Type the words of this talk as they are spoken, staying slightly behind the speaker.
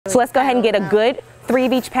So let's go ahead and get a good 3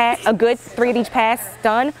 of each pass,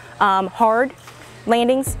 done, hard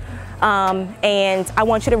landings. And I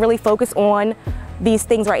want you to really focus on these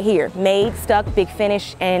things right here: made, stuck, big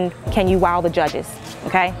finish, and can you wow the judges?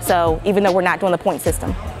 Okay, so even though we're not doing the point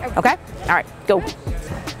system. Okay, all right, go.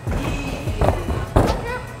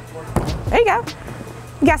 There you go.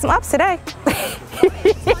 You got some ups today.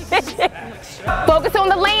 Focus on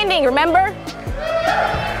the landing, remember?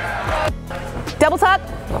 Double tuck.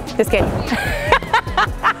 Just kidding.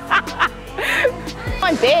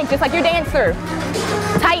 On big, just like your dancer.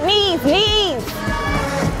 Tight knees, knees.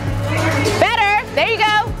 Better, there you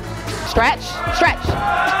go. Stretch, stretch.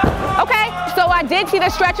 Okay, so I did see the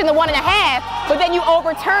stretch in the 1.5, but then you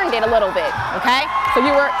overturned it a little bit, okay? So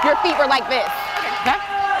your feet were like this, okay?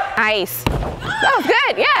 Nice. That was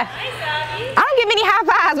good, yeah. I don't give many high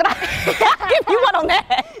fives, but I'll give you one on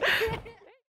that.